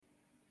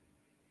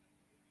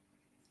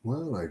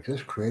Well, I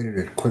just created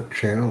a quick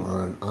channel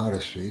on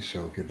Odyssey,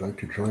 so if you'd like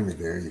to join me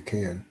there, you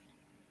can.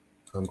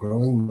 I'm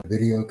growing my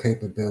video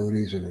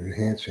capabilities and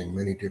enhancing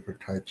many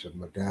different types of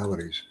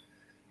modalities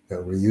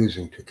that we're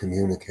using to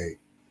communicate,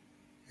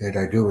 and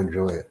I do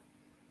enjoy it.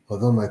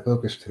 Although my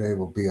focus today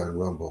will be on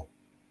Rumble.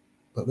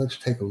 But let's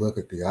take a look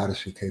at the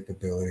Odyssey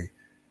capability,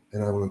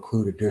 and I will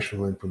include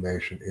additional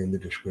information in the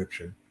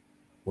description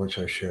once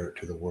I share it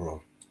to the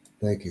world.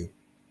 Thank you.